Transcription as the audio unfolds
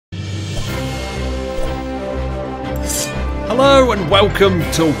Hello and welcome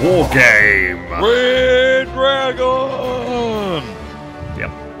to Wargame Red Dragon!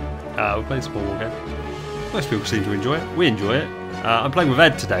 Yep. We're playing some more Wargame. Most people seem to enjoy it. We enjoy it. I'm playing with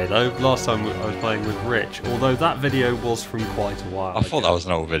Ed today though. Last time I was playing with Rich, although that video was from quite a while ago. Thought that was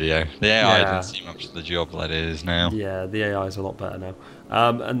an old video. The AI didn't seem up to the job that it is now. Yeah, the AI is a lot better now.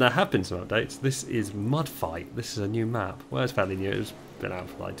 And there have been some updates. This is Mudfight. This is a new map. Well, it's fairly new. It's been out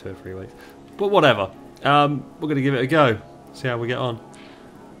for like 2 or 3 weeks. But whatever. We're going to give it a go. See how we get on.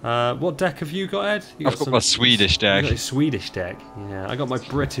 What deck have you got, Ed? I've got my Swedish deck. You got a Swedish deck. Yeah, I got my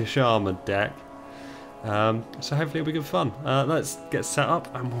British armoured deck. So hopefully it'll be good fun. Let's get set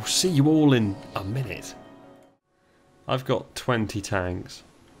up and we'll see you all in a minute. I've got 20 tanks.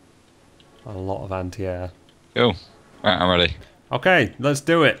 A lot of anti-air. Cool. Right, I'm ready. Okay, let's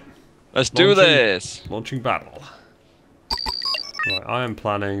do it. Let's do this. Launching battle. Right, I am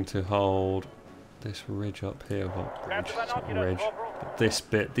planning to hold this ridge up here. Well, ridge, it's not a ridge. But this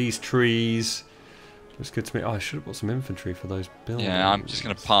bit, these trees. Looks good to me. Oh, I should have got some infantry for those buildings. Yeah, I'm just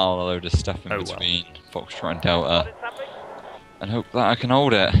going to pile a load of stuff in between Foxtrot and Delta. And hope that I can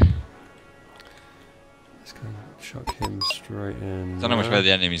hold it. Let's go chuck him straight in. I don't know which way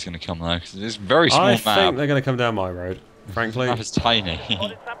the enemy's going to come though, because it's a very small map. I think they're going to come down my road, frankly. The map is tiny.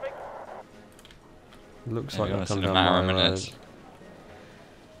 Looks like they'll come down my road. Minutes.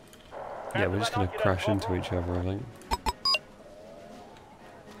 Yeah, we're just going to crash into each other, I think.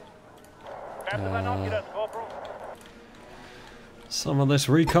 Some of this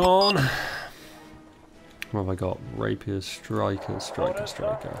recon. What have I got? Rapiers, strikers,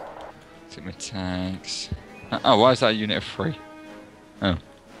 striker. Take my tanks. Oh, why is that a unit of 3? Oh.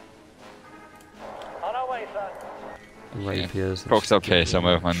 Rapiers. Brock's up here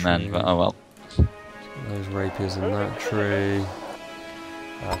somewhere with my men, but oh well. Those rapiers in that tree.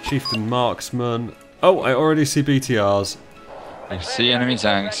 Chieftain marksman. Oh, I already see BTRs. I see enemy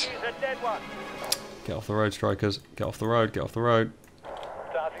tanks. Get off the road, strikers. Get off the road, get off the road.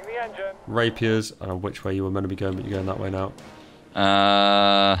 Rapiers. I don't know which way you were meant to be going, but you're going that way now.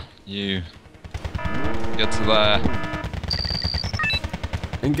 You get to there.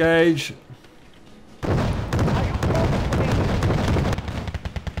 Engage.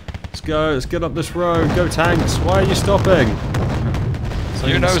 Let's go, let's get up this road. Go tanks. Why are you stopping?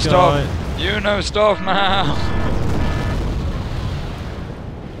 You know stop. You know stop now.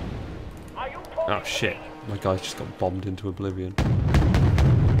 Oh shit. My guy's just got bombed into oblivion.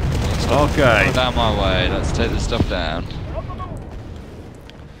 Okay. Down my way. Let's take this stuff down.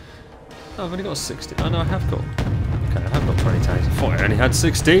 Oh, I've only got 16. Oh no, I have got. Okay, I have got 20 tanks. I thought I only had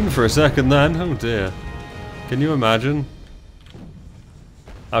 16 for a second then. Oh dear. Can you imagine?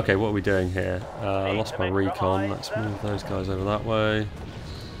 Okay, what are we doing here? I lost my recon. Let's move those guys over that way.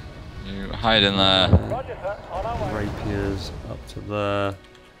 You hide in there. Rapiers up to there.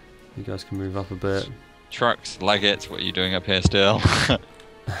 You guys can move up a bit. Trucks, Leggett, what are you doing up here still?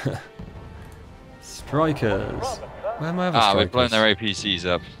 Strikers. Where am I other strikers? We've blown their APCs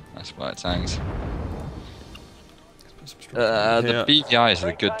up. That's why it tanks. The BVIs are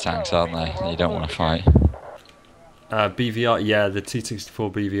the good tanks, aren't they? You don't want to fight. BVI, yeah, the T-64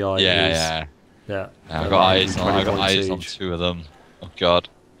 BVI Yeah. I've got eyes on 2 of them. Oh god.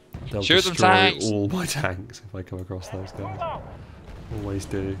 They'll Shoot them, destroy tanks! all my tanks if I come across those guys. Always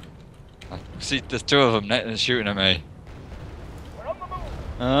do. See, there's 2 of them shooting at me.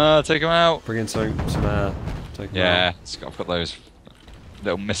 Take them out. Bring in some air. Take them out. I've got those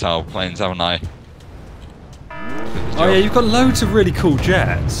little missile planes, haven't I? Oh yeah, you've got loads of really cool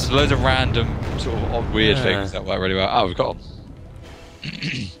jets. There's loads of random, sort of odd, weird things that work really well. Oh, we've got them.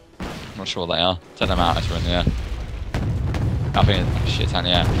 Not sure what they are. Take them out as we're in the air. I think it's shit in the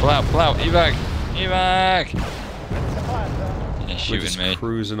air. Pull out, evac! You're shooting me.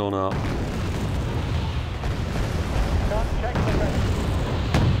 Cruising on up.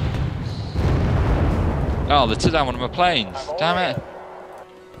 Oh, they took down one of my planes. Damn it.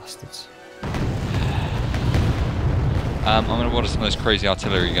 Bastards. I'm going to order some of those crazy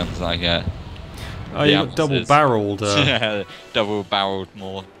artillery guns that I get. Oh, you got double-barrelled. Yeah, double-barrelled,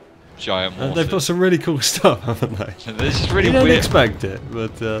 more giant mortars. They've got some really cool stuff, haven't they? This is really you weird. don't expect it,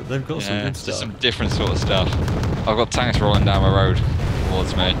 but they've got some good stuff. Some different sort of stuff. I've got tanks rolling down my road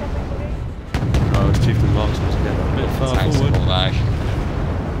towards me. Oh, it's Chieftain Marksman's again. A bit far forward. Back.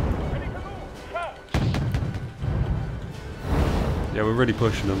 Yeah, we're really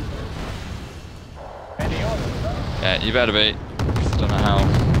pushing them. Yeah, you better be. I don't know how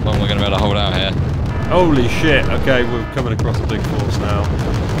long we're going to be able to hold out here. Holy shit! Okay, we're coming across a big force now.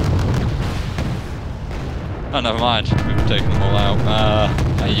 Oh, never mind. We've taken them all out.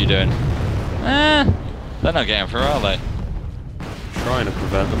 How are you doing? They're not getting through, are they? trying to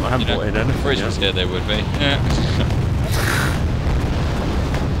prevent them. I haven't brought in anything. If Rich was here, they would be. Yeah.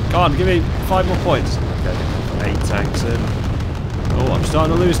 Come on, give me 5 more points. Okay, 8 tanks in. Oh, I'm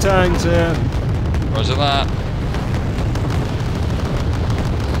starting to lose tanks here. Roger that.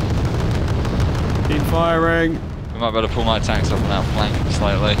 Keep firing. We might be able to pull my tanks up and outflank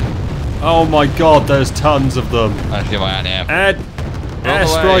slightly. Oh my god, there's tons of them. I have to get my anti-air.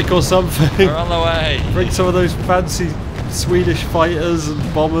 Airstrike or something. We're on the way. Bring some of those fancy Swedish fighters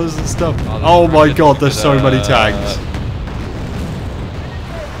and bombers and stuff. Oh my god, there's so many tanks.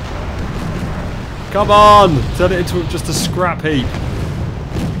 Come on! Turn it into just a scrap heap.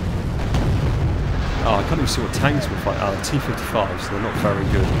 Oh, I can't even see what tanks we're fighting. Oh, T-55s, so they're not very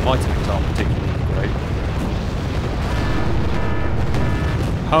good. My tanks aren't particularly great.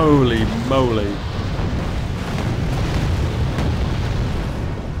 Holy moly.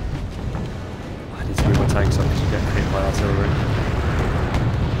 I need to move my tanks up because we're getting hit by artillery.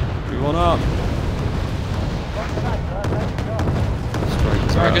 Move on up.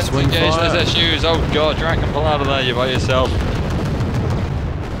 Dragons engage their SUs. Oh god, Dragon, pull out of there, you're by yourself.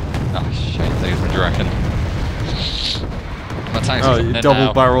 Oh shit, there's the Dragon. My tanks are you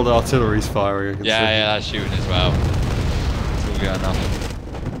double-barreled artillery's firing. Yeah, that's shooting as well. It's all going up.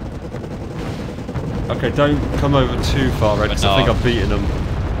 Okay, don't come over too far, Red, because I think I've beaten them.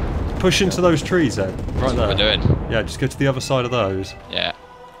 Push into those trees, Ed. Right there. What we're doing. Yeah, just go to the other side of those. Yeah.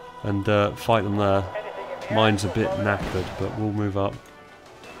 And fight them there. Mine's a bit knackered, but we'll move up.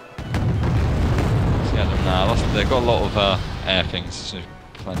 Yeah, they've got a lot of air things, so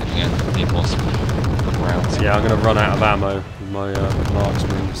need more rounds. Yeah, I'm going to run out of ammo with my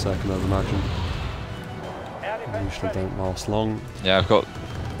marksman in a second, I'd imagine. Usually don't last long. Yeah, I've got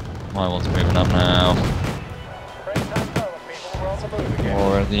my ones moving up now.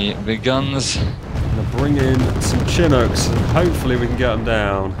 More of the big guns. I'm going to bring in some Chinooks and hopefully we can get them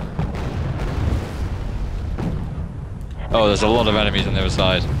down. Oh, there's a lot of enemies on the other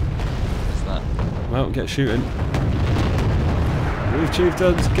side. What's that? Well, get shooting. Move,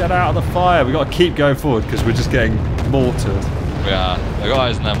 chieftains, get out of the fire. We've got to keep going forward because we're just getting mortared. We are. They've got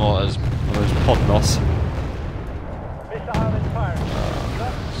eyes in their mortars. Those podnos.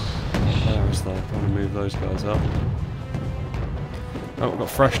 There is that. I'm going to move those guys up. Oh, we've got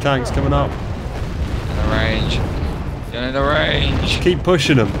fresh tanks coming up. In the range. Get in the range. Keep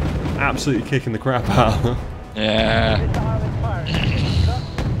pushing them. Absolutely kicking the crap out. Yeah.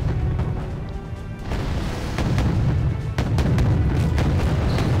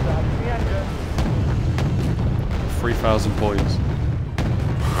 3,000 points.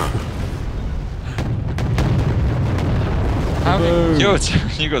 How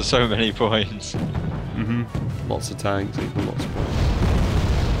you got so many points. Lots of tanks, equal lots of points.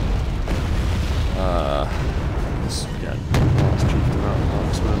 Let's get last chieftain out of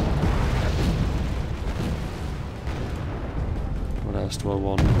marksman. What else do I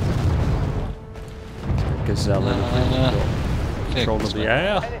want? Gazelle in. Control of the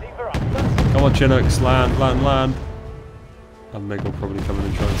air. Come on, Chinooks, land, land, land. And Meg will probably come in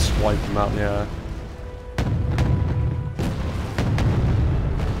and try and swipe him out in the air.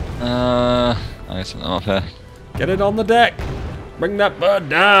 I guess something up here. Get it on the deck! Bring that bird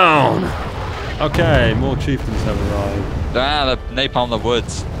down! Okay, more chieftains have arrived. Ah, the napalm the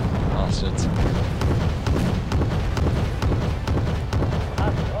woods. Bastards.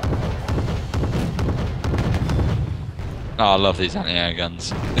 Oh, I love these anti-air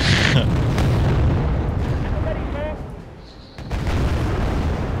guns.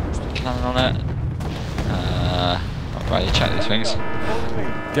 Cannon on it. Right, you check these things.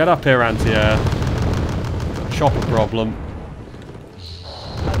 Get up here, anti-air. Got a chopper problem.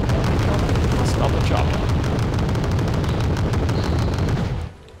 Stop the chopper.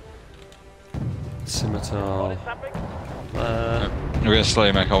 Scimitar. We're going to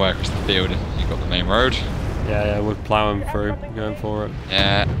slowly make our way across the field. You've got the main road. Yeah, we're ploughing through. We're going for it.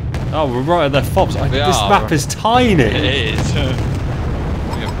 Yeah. Oh, we're right at their fobs. This map is tiny. It is. We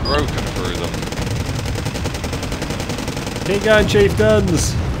have broken through them. Keep going,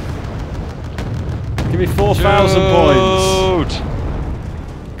 chieftains. Give me 4,000 points.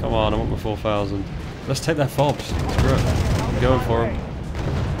 Come on, I want my 4,000. Let's take their fobs. Screw it. I'm going for them.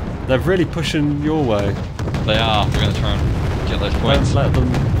 They're really pushing your way. They are. We're going to try and get those points. Don't let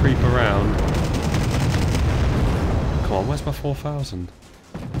them creep around. Come on, where's my 4,000?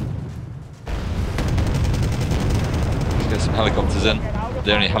 Let's get some helicopters in.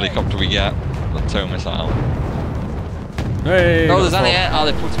 The only helicopter we get, the tow missile. Hey! Oh, there's anti-air. Oh,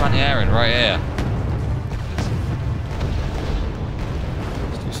 they put some anti-air in right here.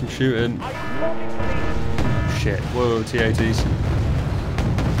 Let's do some shooting. Shit. Whoa, T-80s.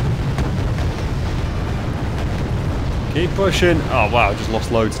 Keep pushing. Oh wow, I just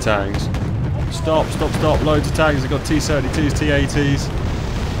lost loads of tanks. Stop, stop, stop. Loads of tanks. I've got T-32s, T-80s.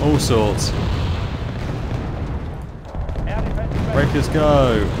 All sorts. Breakers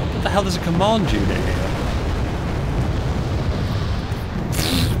go. What the hell, there's a command unit here?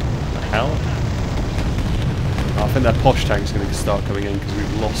 What the hell? Oh, I think that posh tank's going to start coming in because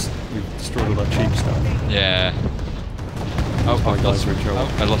we've destroyed all that cheap stuff. Yeah. Oh, my guys are in trouble.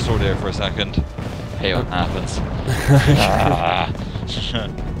 I lost audio for a second. Hey, what happens?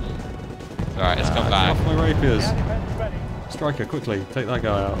 Alright, it's come back. Off my rapiers. Striker, quickly, take that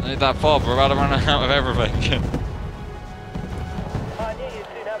guy out. I need that fob, we're about to run out of everything.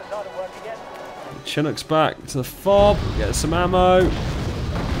 Chinook's back to the fob, get some ammo.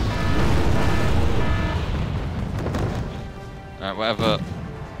 Alright, whatever.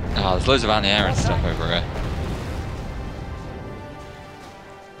 Oh, there's loads of anti-air and stuff over here.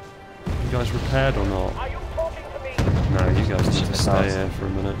 You guys repaired or not? No, you guys need to stay here for a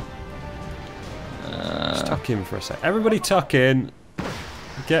minute. Just tuck in for a sec. Everybody tuck in.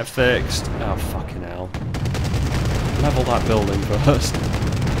 Get fixed. Oh, fucking hell. Level that building first.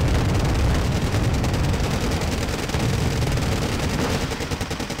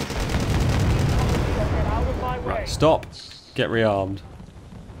 Right, stop. Get rearmed.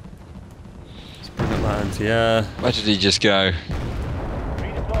 Let's bring up that anti-air. Where did he just go?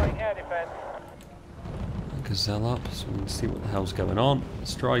 Gazelle up, so we can see what the hell's going on.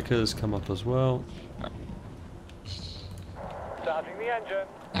 Strikers come up as well. Starting the engine.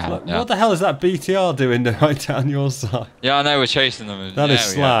 Look, what the hell is that BTR doing right down your side? Yeah, I know, we're chasing them. That is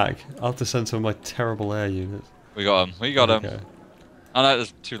slack. I'll have to send some of my terrible air units. We got him. We got him. Oh no,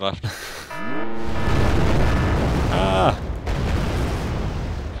 there's 2 left. Ah! I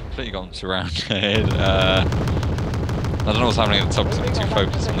think you got them surrounded. I don't know what's happening at the top because I'm too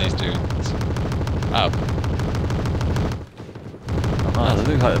focused on these dudes. Oh. Oh, they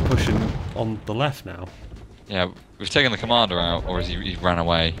look like they're pushing on the left now. Yeah, we've taken the commander out, or has he ran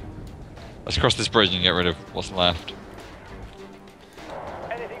away? Let's cross this bridge and get rid of what's left.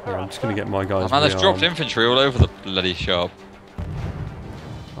 Yeah, I'm just going to get my guys. Oh man, they've dropped infantry all over the bloody shop.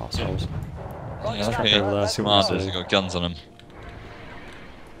 Arseholes. Yeah, that's me. Over there, see what Commanders, they've got guns on them.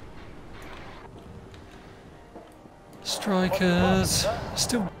 Strikers.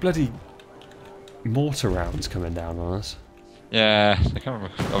 Still bloody mortar rounds coming down on us. Yeah, they're coming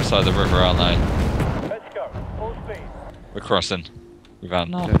from the other side of the river, aren't they? Let's go. Full speed. We're crossing. We've had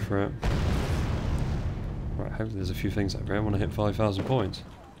enough. Go for it. Right, hopefully there's a few things over here. I want to hit 5,000 points.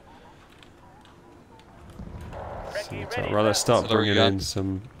 Right, let's start bringing in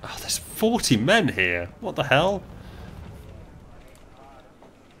some... Oh, there's 40 men here! What the hell?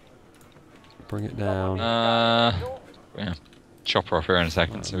 Bring it down. Yeah. Chopper off here in a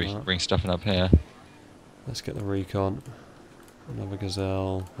second so we can bring stuff in up here. Let's get the recon. Another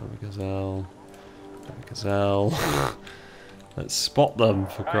gazelle, another gazelle, another gazelle. Let's spot them,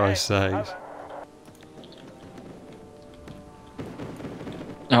 for Christ's sake.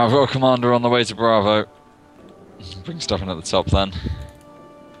 Oh, I've got a commander on the way to Bravo. Bring stuff in at the top then.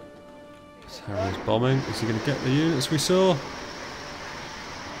 Harry's bombing. Is he going to get the units we saw?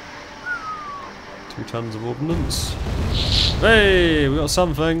 2 tons of ordnance. Hey, we got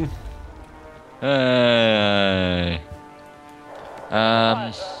something. Hey.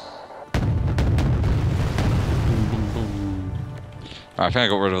 Alright, I think I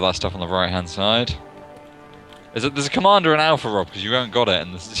got rid of that stuff on the right hand side. There's a commander in Alpha, Rob, because you haven't got it,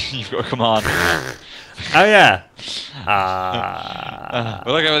 and you've got a commander. Oh yeah.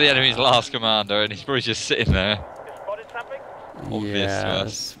 We're looking at the enemy's last commander, and he's probably just sitting there. Obvious to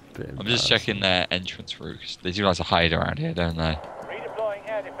us. I'm just checking their entrance routes. They do like to hide around here, don't they?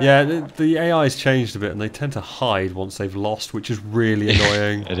 Yeah, the AI's changed a bit, and they tend to hide once they've lost, which is really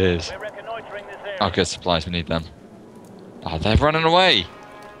annoying. It is. Oh, good supplies. We need them. Oh, they're running away.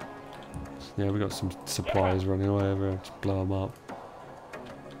 Yeah, we got some supplies running away over here. Just blow them up.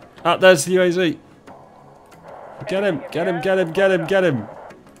 Ah, there's the UAZ. Get him! Get him! Get him! Get him! Get him!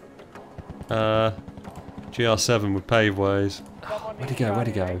 GR7 with paveways. Oh, where'd he go? Where'd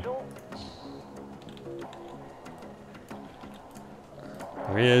he go?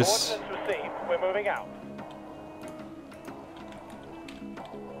 There he is. We're moving out.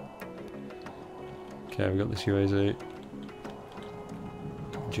 Okay, we got this UAZ.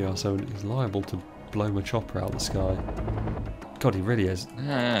 GR7 is liable to blow my chopper out of the sky. God, he really is.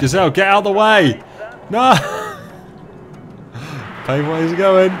 Yeah. Gazelle, get out of the way! No! Paveways are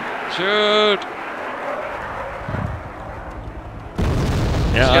going. Shoot!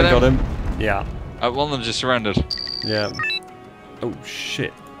 Yeah, I got him. Yeah. One of them just surrendered. Yeah. Oh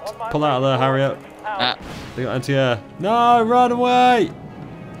shit. Pull out of there, Harriet. Ah. They got anti-air. No, run away!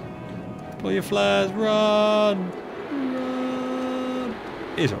 Pull your flares, run! Run!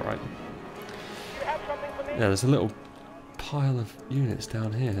 It's alright. You have something for me? Yeah, there's a little pile of units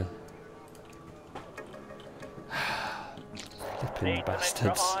down here. Flipping Need some extra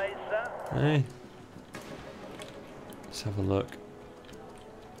bastards. eyes, sir? Hey. Let's have a look.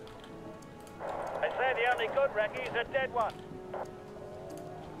 They say the only good Reggie's a dead one.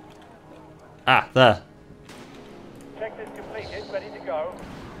 Ah, there. Check this completed, ready to go.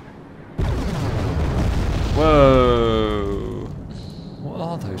 Whoa! What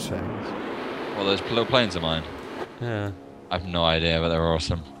are those things? Well, those little planes of mine. Yeah. I have no idea, but they're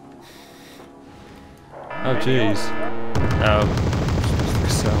awesome. Oh, jeez. Oh.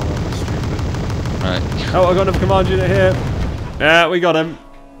 Excel, that was stupid. Right. Oh, I got another command unit here. Yeah, we got him.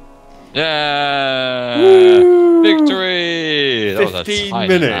 Yeah! Woo! Victory! That was a 15 tiny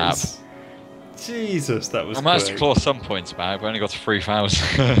minutes. map. Jesus, that was I managed to quick. claw some points back, we only got to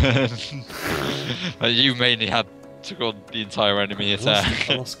 3,000. You mainly had to go the entire enemy attack.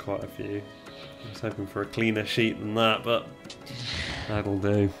 I lost quite a few. I was hoping for a cleaner sheet than that, but that'll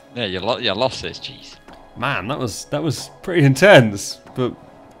do. Yeah, you lost this, jeez. Man, that was pretty intense. But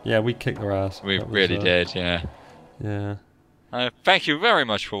yeah, we kicked their ass. We That was, really did, yeah. Yeah. Thank you very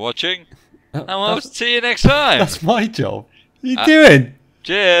much for watching, and we'll That's- see you next time. That's my job. What are you doing?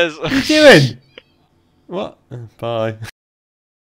 Cheers. What are you doing? What? Bye.